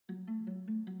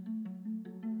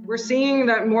We're seeing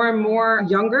that more and more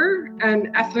younger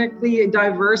and ethnically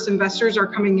diverse investors are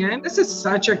coming in. This is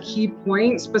such a key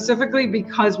point, specifically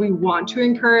because we want to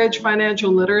encourage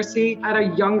financial literacy at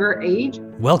a younger age.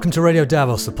 Welcome to Radio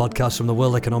Davos, the podcast from the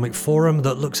World Economic Forum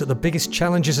that looks at the biggest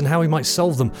challenges and how we might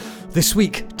solve them. This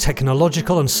week,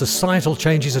 technological and societal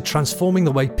changes are transforming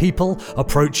the way people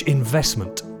approach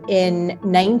investment. In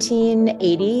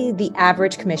 1980, the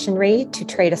average commission rate to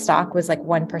trade a stock was like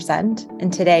 1%,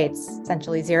 and today it's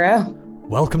essentially zero.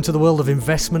 Welcome to the world of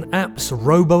investment apps,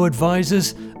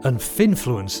 robo-advisors, and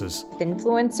finfluencers.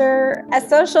 Finfluencer, a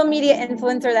social media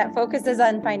influencer that focuses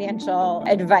on financial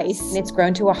advice. It's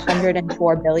grown to a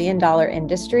 $104 billion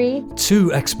industry.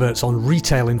 Two experts on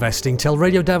retail investing tell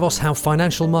Radio Davos how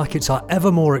financial markets are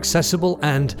ever more accessible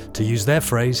and, to use their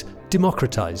phrase,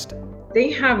 democratized. They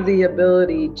have the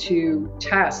ability to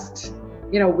test,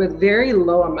 with very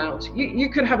low amounts. You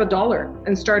could have $1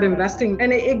 and start investing.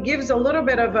 And it gives a little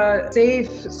bit of a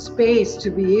safe space to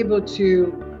be able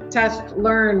to test,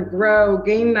 learn, grow,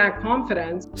 gain that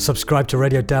confidence. Subscribe to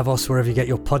Radio Davos wherever you get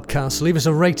your podcasts. Leave us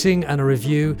a rating and a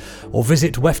review, or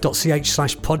visit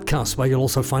wef.ch/podcast, where you'll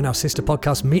also find our sister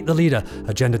podcast, Meet the Leader,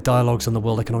 Agenda Dialogues on the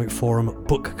World Economic Forum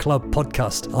Book Club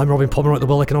podcast. I'm Robin Pomeroy at the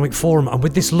World Economic Forum, and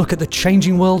with this look at the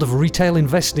changing world of retail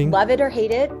investing. Love it or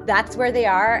hate it, that's where they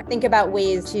are. Think about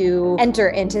ways to enter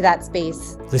into that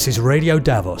space. This is Radio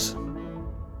Davos.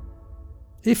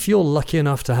 If you're lucky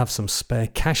enough to have some spare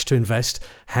cash to invest,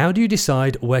 how do you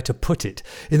decide where to put it?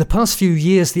 In the past few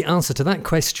years, the answer to that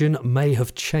question may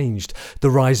have changed. The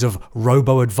rise of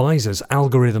robo-advisors,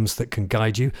 algorithms that can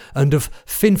guide you, and of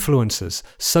finfluencers,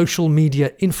 social media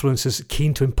influencers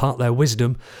keen to impart their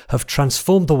wisdom, have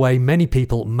transformed the way many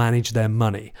people manage their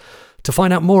money. To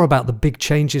find out more about the big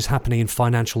changes happening in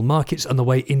financial markets and the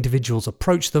way individuals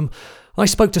approach them, I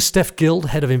spoke to Steph Guild,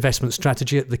 Head of Investment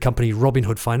Strategy at the company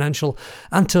Robinhood Financial,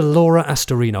 and to Laura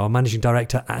Astorino, a Managing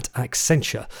Director at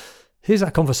Accenture. Here's our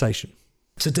conversation.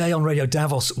 Today on Radio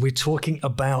Davos, we're talking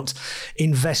about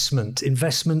investment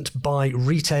by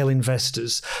retail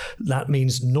investors. That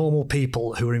means normal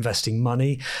people who are investing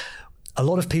money. A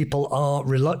lot of people are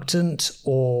reluctant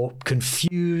or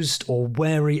confused or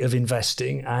wary of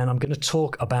investing, and I'm going to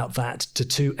talk about that to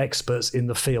two experts in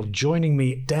the field. Joining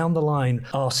me down the line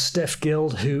are Steph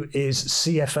Guild, who is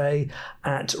CFA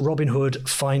at Robinhood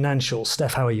Financial.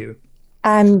 Steph, how are you?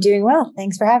 I'm doing well.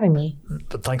 Thanks for having me.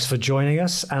 Thanks for joining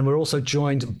us. And we're also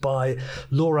joined by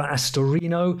Laura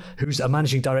Astorino, who's a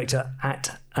Managing Director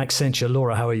at Accenture.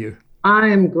 Laura, how are you? I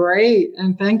am great,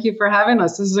 and thank you for having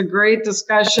us. This is a great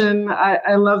discussion.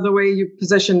 I love the way you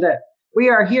positioned it. We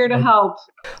are here to help.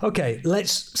 Okay,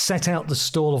 let's set out the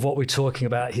stall of what we're talking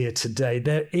about here today.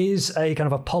 There is a kind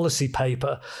of a policy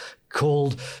paper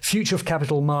called Future of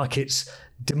Capital Markets,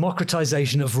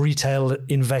 Democratization of Retail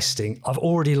Investing. I've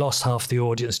already lost half the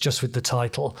audience just with the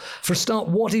title. For a start,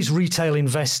 what is retail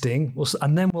investing?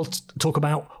 And then we'll talk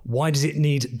about why does it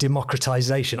need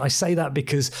democratization? I say that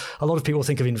because a lot of people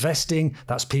think of investing,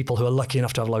 that's people who are lucky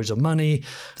enough to have loads of money.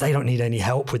 They don't need any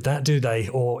help with that, do they?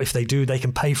 Or if they do, they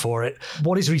can pay for it.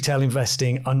 What is retail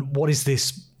investing, and what is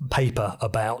this paper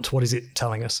about? What is it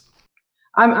telling us?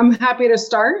 I'm happy to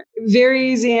start.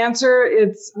 Very easy answer.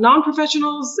 It's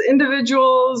non-professionals,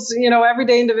 individuals,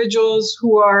 everyday individuals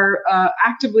who are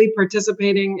actively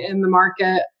participating in the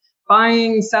market,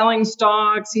 buying, selling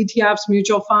stocks, ETFs,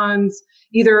 mutual funds,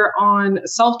 either on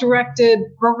self-directed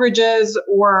brokerages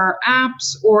or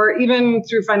apps, or even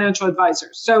through financial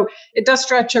advisors. So it does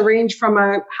stretch a range from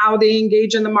how they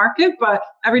engage in the market, but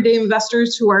everyday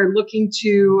investors who are looking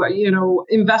to,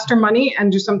 invest their money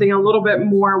and do something a little bit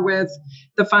more with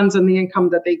the funds and the income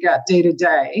that they get day to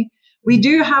day. We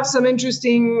do have some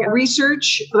interesting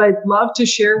research that I'd love to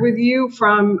share with you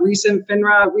from recent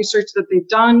FINRA research that they've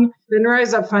done. FINRA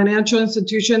is a financial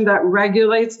institution that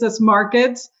regulates this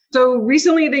market. So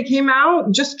recently they came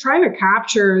out just trying to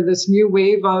capture this new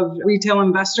wave of retail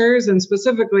investors and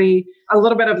specifically a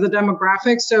little bit of the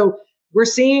demographics. So we're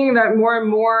seeing that more and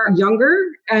more younger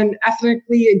and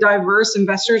ethnically diverse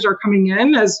investors are coming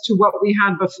in as to what we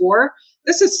had before.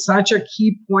 This is such a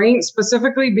key point,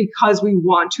 specifically because we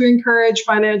want to encourage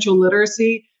financial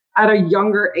literacy at a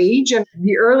younger age. And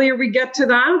the earlier we get to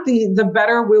that, the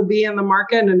better we'll be in the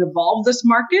market and evolve this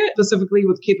market, specifically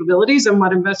with capabilities and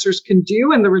what investors can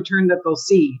do and the return that they'll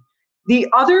see. The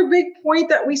other big point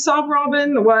that we saw,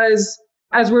 Robin, was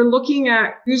as we're looking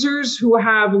at users who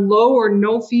have low or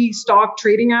no fee stock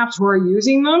trading apps who are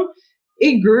using them,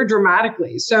 it grew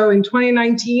dramatically. So in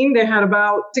 2019, they had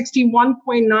about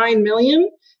 61.9 million.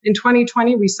 In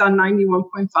 2020, we saw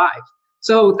 91.5.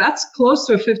 So that's close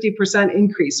to a 50%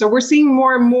 increase. So we're seeing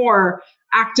more and more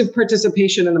active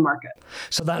participation in the market.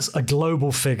 So that's a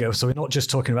global figure. So we're not just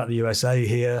talking about the USA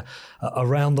here.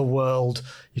 Around the world,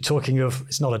 you're talking of,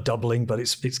 it's not a doubling, but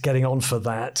it's getting on for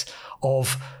that,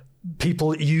 of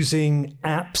people using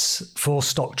apps for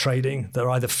stock trading.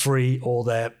 They're either free or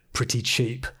they're pretty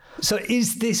cheap. So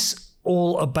is this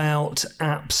all about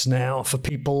apps now for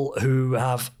people who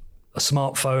have a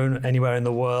smartphone anywhere in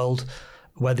the world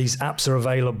where these apps are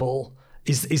available?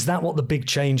 Is that what the big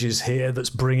change is here that's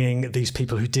bringing these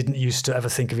people who didn't used to ever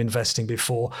think of investing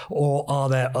before? Or are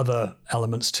there other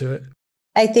elements to it?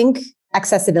 I think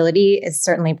accessibility is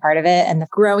certainly part of it, and the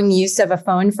growing use of a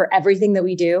phone for everything that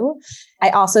we do. I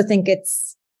also think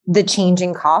it's the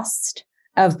changing cost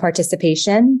of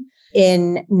participation.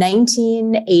 In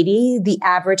 1980, the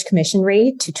average commission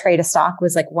rate to trade a stock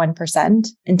was like 1%.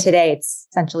 And today it's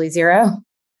essentially zero.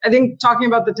 I think talking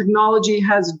about the technology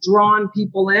has drawn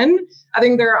people in. I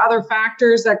think there are other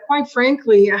factors that, quite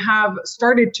frankly, have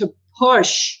started to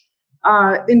push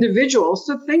individuals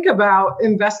to think about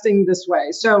investing this way.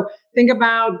 So think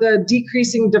about the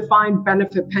decreasing defined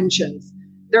benefit pensions.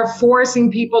 They're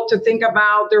forcing people to think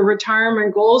about their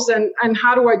retirement goals and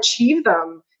how to achieve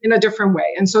them in a different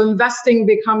way. And so investing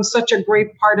becomes such a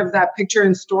great part of that picture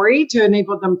and story to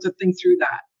enable them to think through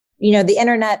that. You know, the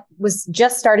internet was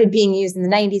just started being used in the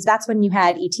 90s. That's when you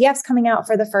had ETFs coming out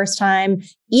for the first time.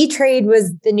 E-Trade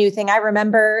was the new thing. I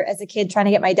remember as a kid trying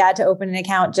to get my dad to open an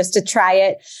account just to try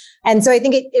it. And so I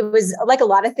think it was like a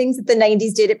lot of things that the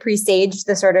 90s did. It presaged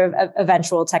the sort of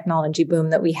eventual technology boom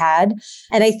that we had.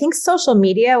 And I think social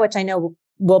media, which I know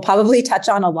we'll probably touch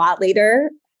on a lot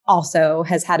later, also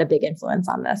has had a big influence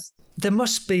on this. There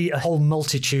must be a whole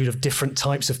multitude of different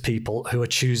types of people who are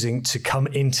choosing to come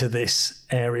into this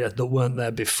area that weren't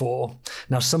there before.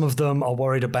 Now, some of them are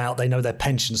worried about, they know their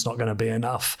pension's not going to be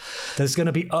enough. There's going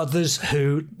to be others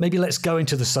who, maybe let's go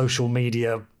into the social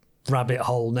media rabbit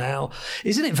hole now.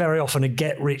 Isn't it very often a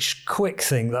get rich quick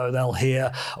thing though? They'll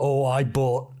hear, oh, I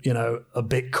bought, a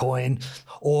Bitcoin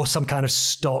or some kind of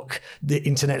stock. The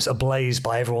internet's ablaze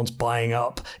by everyone's buying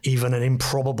up even an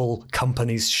improbable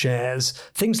company's shares.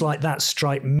 Things like that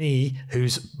strike me,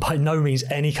 who's by no means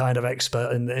any kind of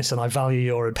expert in this, and I value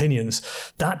your opinions.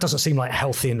 That doesn't seem like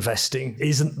healthy investing.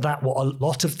 Isn't that what a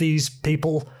lot of these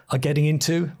people are getting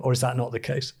into, or is that not the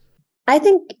case? I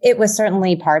think it was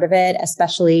certainly part of it,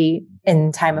 especially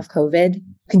in time of COVID. You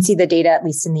can see the data, at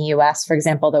least in the US, for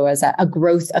example, there was a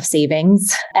growth of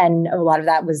savings. And a lot of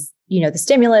that was, the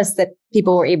stimulus that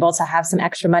people were able to have some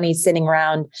extra money sitting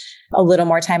around, a little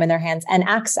more time in their hands, and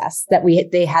access that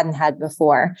they hadn't had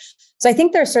before. So I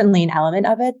think there's certainly an element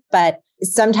of it, but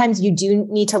sometimes you do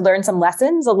need to learn some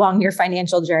lessons along your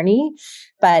financial journey.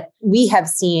 But we have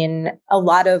seen a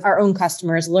lot of our own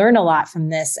customers learn a lot from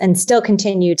this and still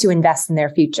continue to invest in their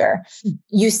future.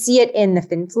 You see it in the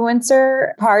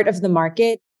finfluencer part of the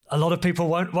market. A lot of people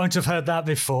won't have heard that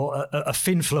before. A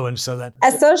finfluencer then.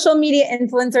 A social media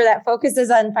influencer that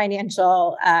focuses on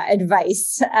financial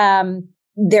advice.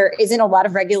 There isn't a lot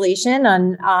of regulation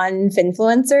on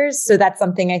finfluencers. So that's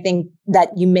something I think that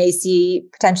you may see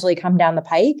potentially come down the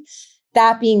pike.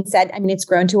 That being said, it's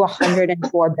grown to a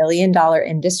 $104 billion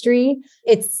industry.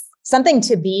 It's something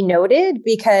to be noted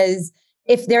because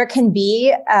if there can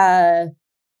be,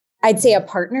 I'd say, a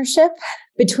partnership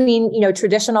between,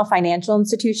 traditional financial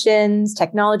institutions,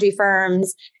 technology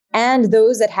firms, and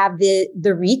those that have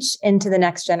the reach into the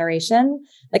next generation,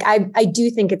 I do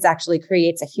think it's actually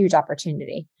creates a huge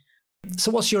opportunity.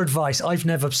 So what's your advice? I've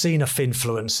never seen a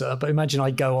finfluencer, but imagine I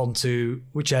go on to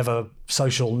whichever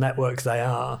social network they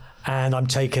are and I'm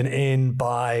taken in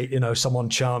by, someone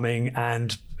charming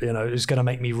and, is going to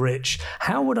make me rich.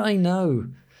 How would I know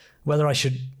whether I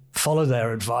should follow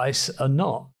their advice or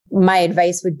not? My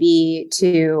advice would be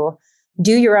to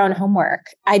do your own homework.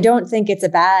 I don't think it's a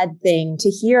bad thing to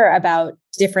hear about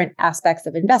different aspects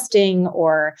of investing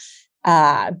or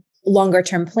longer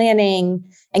term planning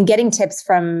and getting tips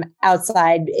from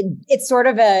outside. It's sort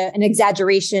of an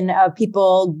exaggeration of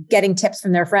people getting tips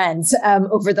from their friends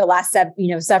over the last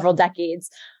several decades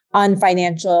on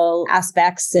financial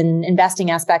aspects and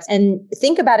investing aspects. And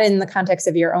think about it in the context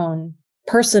of your own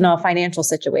personal financial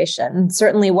situation.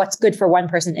 Certainly what's good for one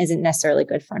person isn't necessarily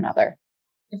good for another.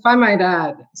 If I might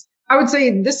add, I would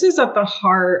say this is at the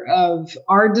heart of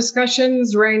our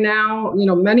discussions right now.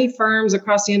 Many firms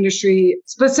across the industry,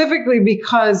 specifically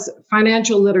because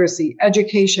financial literacy,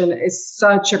 education is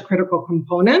such a critical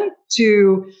component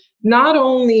to not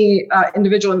only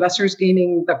individual investors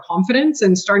gaining the confidence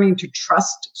and starting to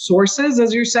trust sources,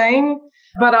 as you're saying,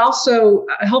 but also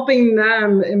helping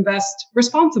them invest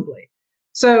responsibly.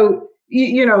 So,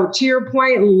 To your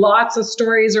point, lots of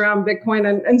stories around Bitcoin,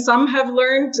 and some have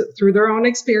learned through their own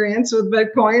experience with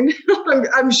Bitcoin,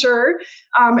 I'm sure,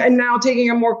 and now taking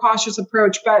a more cautious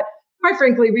approach. But quite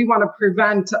frankly, we want to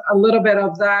prevent a little bit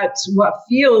of that, what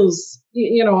feels,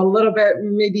 a little bit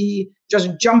maybe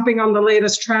just jumping on the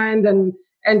latest trend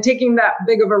and taking that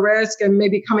big of a risk and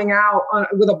maybe coming out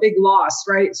with a big loss,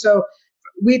 right? So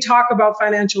we talk about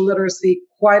financial literacy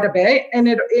quite a bit, and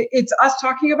it's us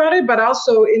talking about it, but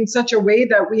also in such a way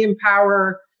that we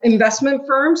empower investment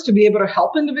firms to be able to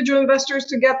help individual investors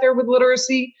to get there with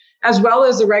literacy, as well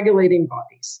as the regulating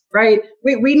bodies, right?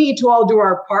 We need to all do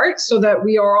our part so that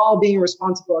we are all being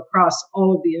responsible across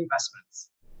all of the investments.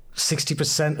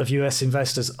 60% of US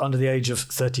investors under the age of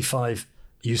 35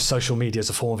 use social media as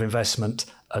a form of investment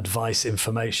advice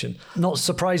information. Not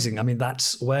surprising. I mean,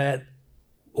 that's where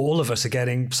all of us are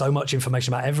getting so much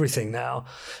information about everything now,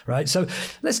 right? So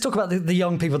let's talk about the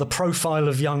young people, the profile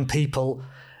of young people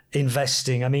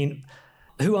investing. I mean,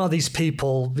 who are these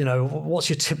people? What's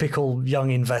your typical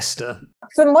young investor?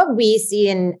 From what we see,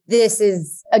 and this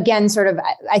is, again, sort of,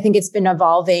 I think it's been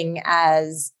evolving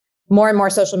as more and more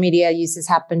social media uses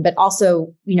happen, but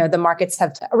also, the markets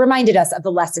have reminded us of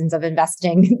the lessons of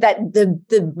investing, that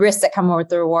the risks that come with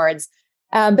the rewards.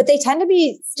 But they tend to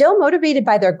be still motivated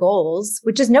by their goals,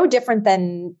 which is no different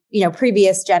than,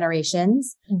 previous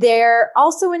generations. They're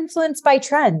also influenced by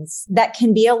trends that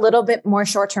can be a little bit more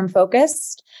short-term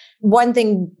focused. One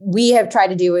thing we have tried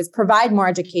to do is provide more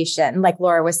education, like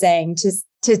Laura was saying,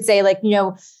 to say,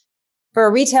 for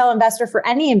a retail investor, for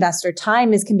any investor,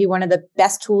 time can be one of the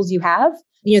best tools you have.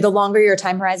 The longer your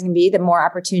time horizon can be, the more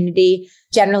opportunity,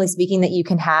 generally speaking, that you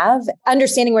can have.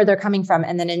 Understanding where they're coming from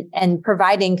and then and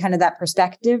providing kind of that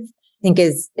perspective, I think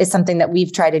is something that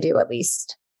we've tried to do, at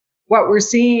least. What we're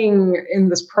seeing in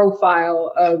this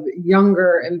profile of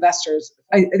younger investors,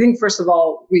 I think, first of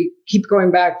all, we keep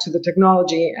going back to the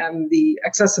technology and the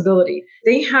accessibility.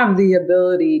 They have the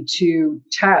ability to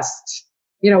test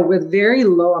with very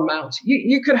low amounts.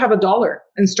 You could have $1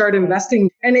 and start investing.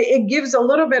 And it gives a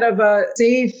little bit of a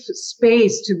safe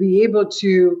space to be able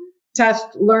to test,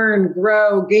 learn,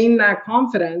 grow, gain that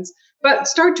confidence, but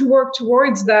start to work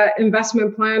towards that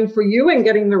investment plan for you and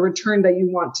getting the return that you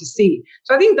want to see.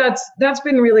 So I think that's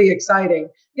been really exciting.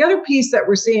 The other piece that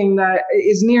we're seeing that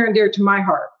is near and dear to my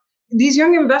heart, these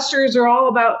young investors are all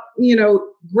about,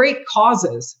 great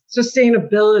causes,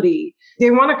 sustainability. They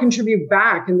want to contribute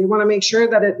back, and they want to make sure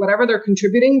that whatever they're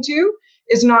contributing to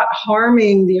is not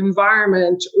harming the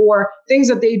environment or things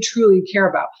that they truly care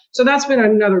about. So that's been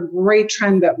another great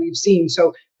trend that we've seen.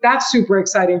 So that's super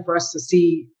exciting for us to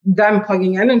see them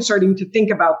plugging in and starting to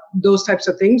think about those types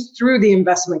of things through the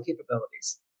investment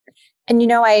capabilities. And,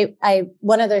 I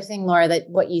one other thing, Laura, that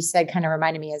what you said kind of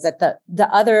reminded me is that the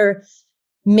other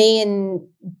main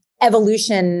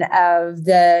evolution of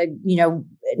the,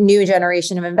 new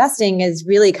generation of investing has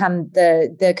really come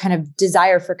the kind of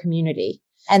desire for community.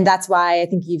 And that's why I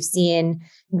think you've seen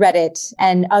Reddit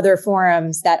and other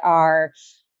forums that are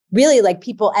really like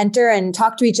people enter and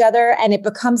talk to each other, and it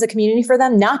becomes a community for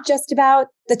them, not just about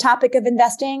the topic of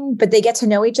investing, but they get to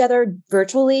know each other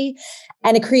virtually,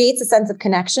 and it creates a sense of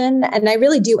connection. And I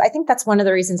think that's one of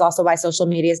the reasons also why social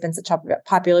media has been such a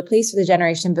popular place for the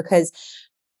generation, because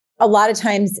a lot of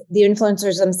times the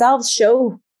influencers themselves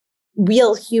show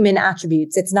real human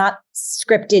attributes. It's not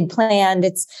scripted, planned.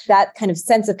 It's that kind of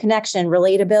sense of connection,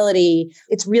 relatability.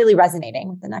 It's really resonating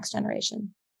with the next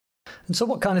generation. And so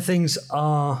what kind of things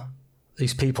are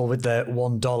these people with their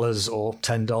 $1 or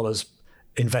 $10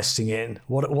 investing in?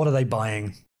 What are they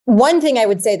buying? One thing I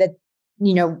would say that,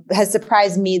 has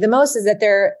surprised me the most is that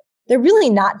they're really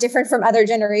not different from other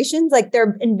generations. Like,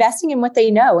 they're investing in what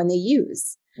they know and they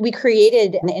use. We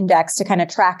created an index to kind of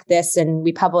track this, and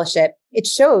we publish it. It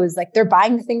shows like they're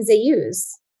buying the things they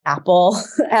use. Apple,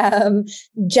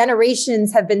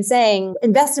 generations have been saying,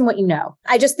 invest in what you know.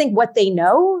 I just think what they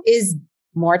know is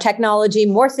more technology,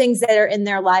 more things that are in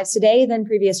their lives today than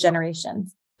previous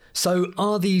generations. So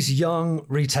are these young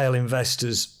retail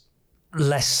investors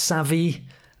less savvy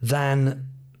than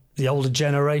the older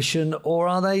generation, or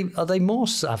are they more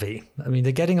savvy? I mean,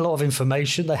 they're getting a lot of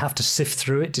information. They have to sift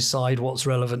through it, decide what's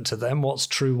relevant to them, what's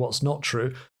true, what's not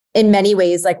true. In many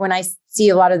ways, like when I see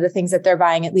a lot of the things that they're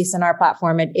buying, at least on our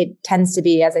platform, it tends to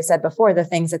be, as I said before, the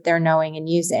things that they're knowing and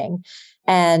using.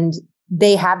 And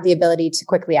they have the ability to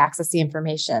quickly access the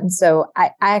information. So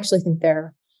I actually think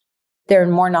they're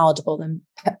more knowledgeable than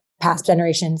past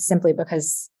generations, simply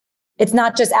because it's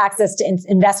not just access to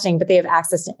investing, but they have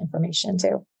access to information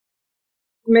too.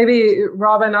 Maybe,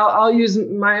 Robin, I'll use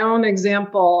my own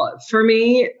example. For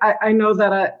me, I know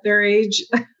that at their age,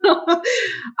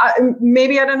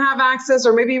 maybe I didn't have access,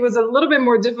 or maybe it was a little bit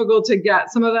more difficult to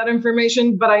get some of that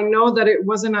information, but I know that it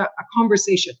wasn't a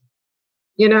conversation,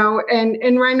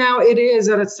 and right now it is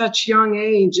at such young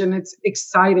age, and it's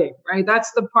exciting, right?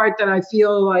 That's the part that I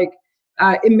feel like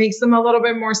it makes them a little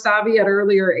bit more savvy at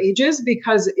earlier ages,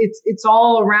 because it's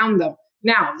all around them.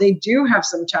 Now, they do have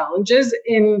some challenges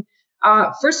in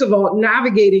first of all,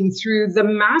 navigating through the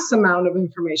mass amount of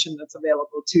information that's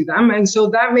available to them. And so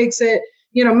that makes it,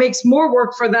 makes more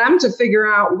work for them to figure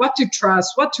out what to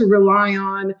trust, what to rely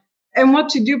on, and what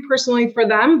to do personally for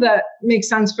them that makes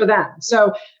sense for them.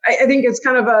 So I think it's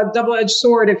kind of a double-edged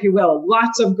sword, if you will.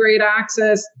 Lots of great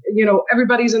access,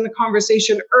 everybody's in the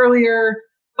conversation earlier,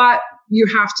 but you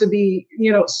have to be,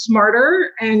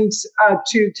 smarter and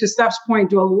to Steph's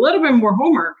point, do a little bit more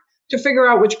homework to figure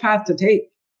out which path to take.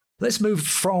 Let's move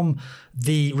from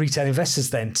the retail investors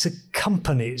then to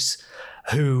companies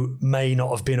who may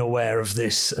not have been aware of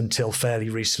this until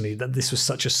fairly recently, that this was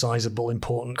such a sizable,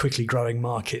 important, quickly growing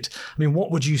market. I mean,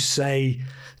 what would you say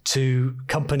to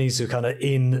companies who are kind of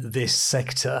in this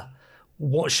sector?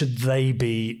 What should they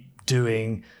be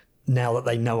doing now that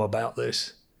they know about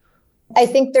this? I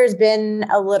think there's been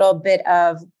a little bit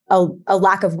of a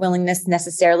lack of willingness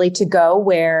necessarily to go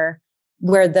where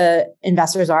the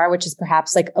investors are, which is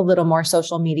perhaps like a little more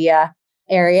social media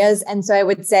areas. And so I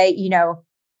would say,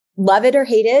 love it or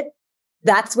hate it,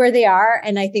 that's where they are.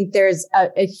 And I think there's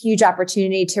a huge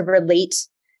opportunity to relate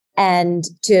and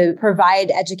to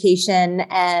provide education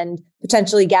and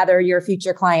potentially gather your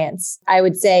future clients. I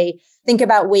would say, think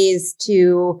about ways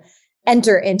to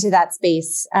enter into that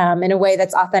space in a way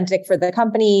that's authentic for the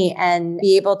company, and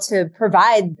be able to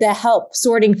provide the help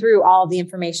sorting through all of the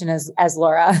information, as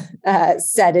Laura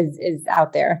said, is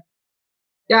out there.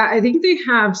 Yeah, I think they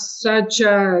have such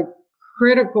a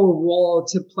critical role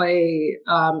to play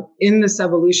in this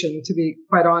evolution, to be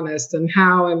quite honest, and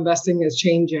how investing is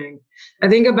changing. I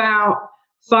think about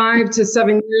 5 to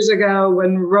 7 years ago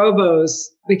when robos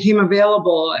became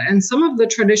available, and some of the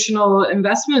traditional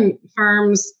investment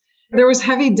firms, there was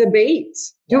heavy debate.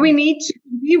 Do we need to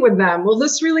compete with them? Will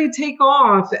this really take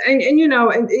off? And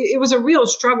it was a real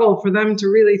struggle for them to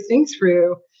really think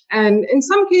through. And in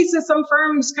some cases, some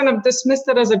firms kind of dismissed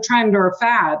it as a trend or a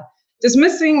fad.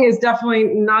 Dismissing is definitely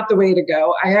not the way to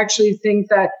go. I actually think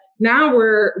that now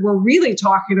we're really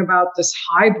talking about this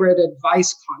hybrid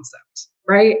advice concept,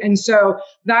 right? And so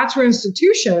that's where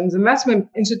investment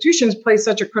institutions play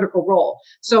such a critical role.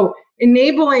 So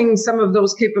enabling some of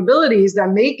those capabilities that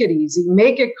make it easy,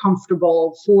 make it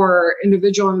comfortable for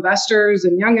individual investors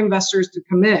and young investors to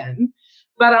come in,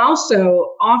 but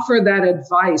also offer that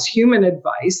advice, human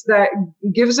advice, that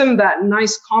gives them that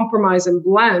nice compromise and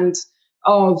blend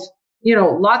of,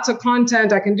 lots of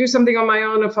content. I can do something on my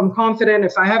own if I'm confident.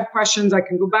 If I have questions, I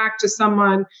can go back to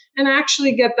someone and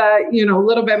actually get that,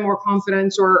 little bit more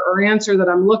confidence or answer that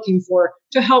I'm looking for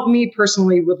to help me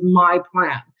personally with my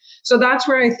plan. So that's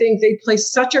where I think they play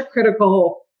such a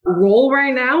critical role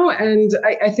right now. And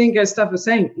I think, as Steph was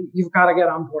saying, you've got to get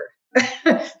on board.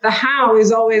 The how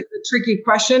is always a tricky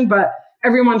question, but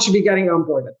everyone should be getting on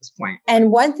board at this point.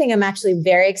 And one thing I'm actually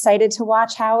very excited to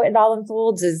watch how it all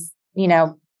unfolds is,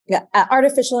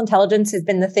 artificial intelligence has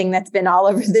been the thing that's been all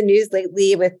over the news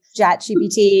lately with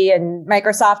ChatGPT and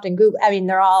Microsoft and Google. I mean,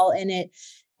 they're all in it.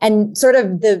 And sort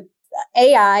of the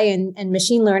AI and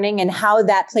machine learning and how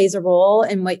that plays a role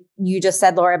in what you just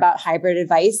said, Laura, about hybrid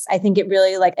advice. I think it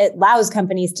really it allows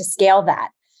companies to scale that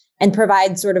and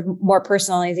provide sort of more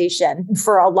personalization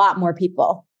for a lot more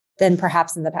people than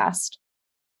perhaps in the past.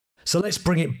 So let's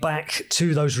bring it back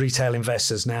to those retail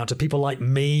investors now, to people like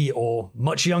me or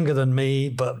much younger than me,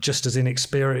 but just as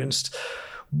inexperienced.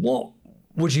 What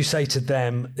would you say to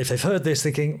them if they've heard this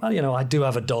thinking, well, I do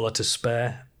have $1 to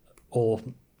spare, or,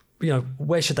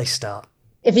 where should they start?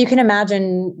 If you can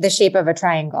imagine the shape of a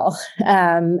triangle,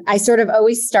 I sort of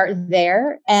always start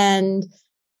there. And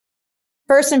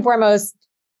first and foremost,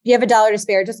 if you have $1 to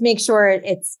spare, just make sure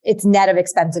it's net of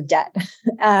expensive debt.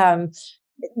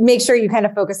 Make sure you kind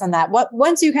of focus on that.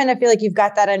 Once you kind of feel like you've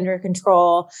got that under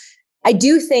control, I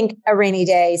do think a rainy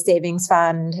day savings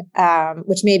fund,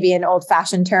 which may be an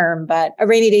old-fashioned term, but a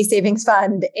rainy day savings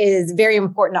fund is very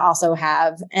important to also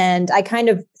have. And I kind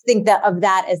of think of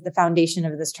that as the foundation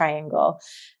of this triangle.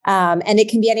 And it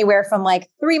can be anywhere from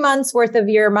 3 months worth of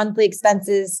your monthly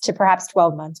expenses to perhaps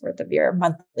 12 months worth of your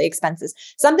monthly expenses.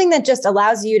 Something that just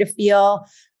allows you to feel,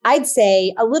 I'd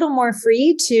say, a little more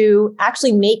free to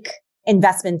actually make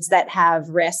investments that have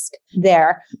risk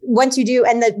there. Once you do,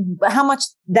 and how much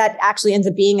that actually ends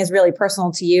up being is really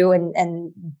personal to you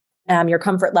and your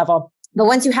comfort level. But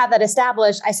once you have that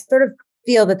established, I sort of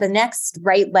feel that the next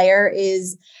right layer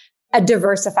is a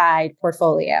diversified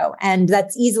portfolio. And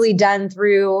that's easily done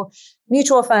through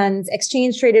mutual funds,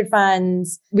 exchange traded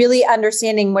funds, really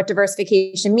understanding what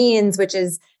diversification means, which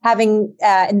is having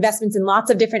investments in lots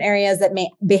of different areas that may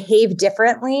behave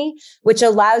differently, which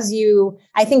allows you,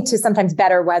 I think, to sometimes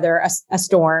better weather a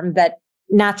storm that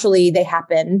naturally they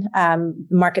happen.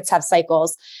 Markets have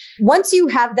cycles. Once you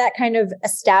have that kind of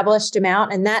established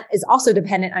amount, and that is also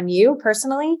dependent on you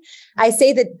personally, I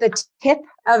say that the tip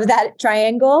of that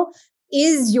triangle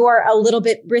is your a little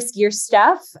bit riskier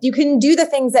stuff. You can do the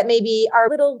things that maybe are a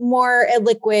little more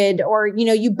illiquid, or,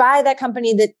 you buy that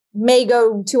company that may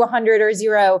go to 100 or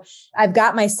 0. I've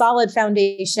got my solid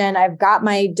foundation. I've got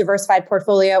my diversified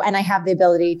portfolio, and I have the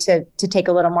ability to take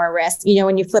a little more risk.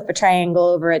 When you flip a triangle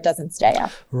over, it doesn't stay up.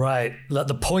 Right. Like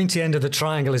the pointy end of the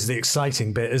triangle is the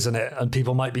exciting bit, isn't it? And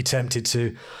people might be tempted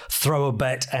to throw a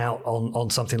bet out on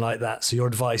something like that. So your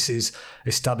advice is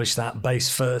establish that base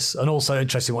first. And also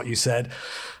interesting what you said,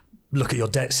 look at your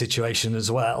debt situation as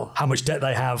well. How much debt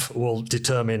they have will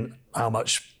determine how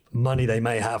much money they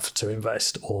may have to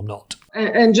invest or not.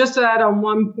 And just to add on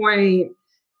one point,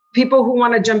 people who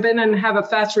want to jump in and have a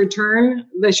fast return,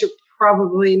 they should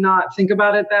probably not think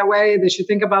about it that way. They should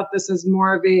think about this as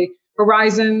more of a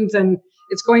horizons, and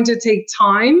it's going to take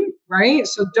time, right?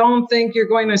 So don't think you're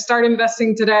going to start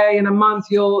investing today, in a month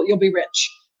you'll be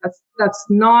rich. That's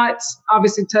not,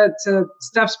 obviously, to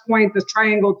Steph's point, the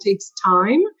triangle takes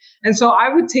time. And so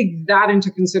I would take that into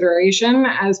consideration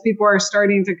as people are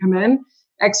starting to come in.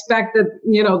 Expect that,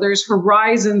 there's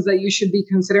horizons that you should be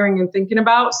considering and thinking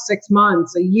about, 6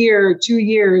 months, a year, 2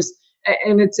 years.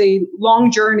 And it's a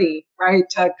long journey, right,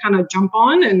 to kind of jump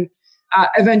on and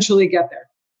eventually get there.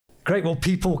 Great. Well,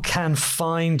 people can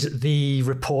find the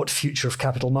report, Future of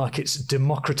Capital Markets,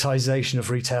 Democratization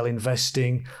of Retail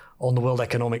Investing, on the World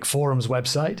Economic Forum's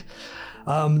website.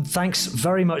 Thanks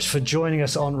very much for joining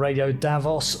us on Radio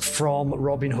Davos. From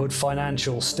Robinhood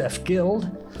Financial, Steph Guild,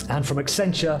 and from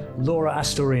Accenture, Laura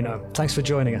Astorino. Thanks for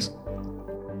joining us.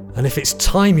 And if it's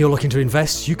time you're looking to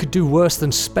invest, you could do worse than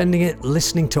spending it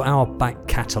listening to our back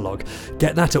catalogue.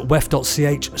 Get that at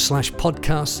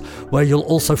wef.ch/podcasts, where you'll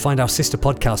also find our sister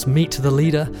podcasts, Meet the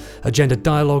Leader, Agenda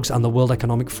Dialogues, and the World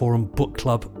Economic Forum Book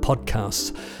Club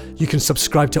podcasts. You can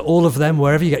subscribe to all of them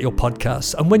wherever you get your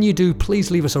podcasts. And when you do, please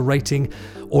leave us a rating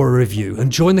or a review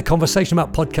and join the conversation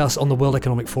about podcasts on the World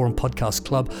Economic Forum Podcast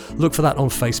Club. Look for that on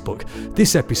Facebook.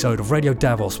 This episode of Radio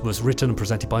Davos was written and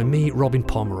presented by me, Robin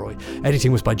Pomeroy.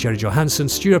 Editing was by Jerry Johansson.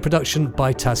 Studio production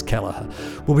by Taz Kelleher.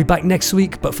 We'll be back next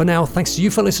week, but for now, thanks to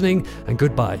you for listening, and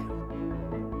goodbye.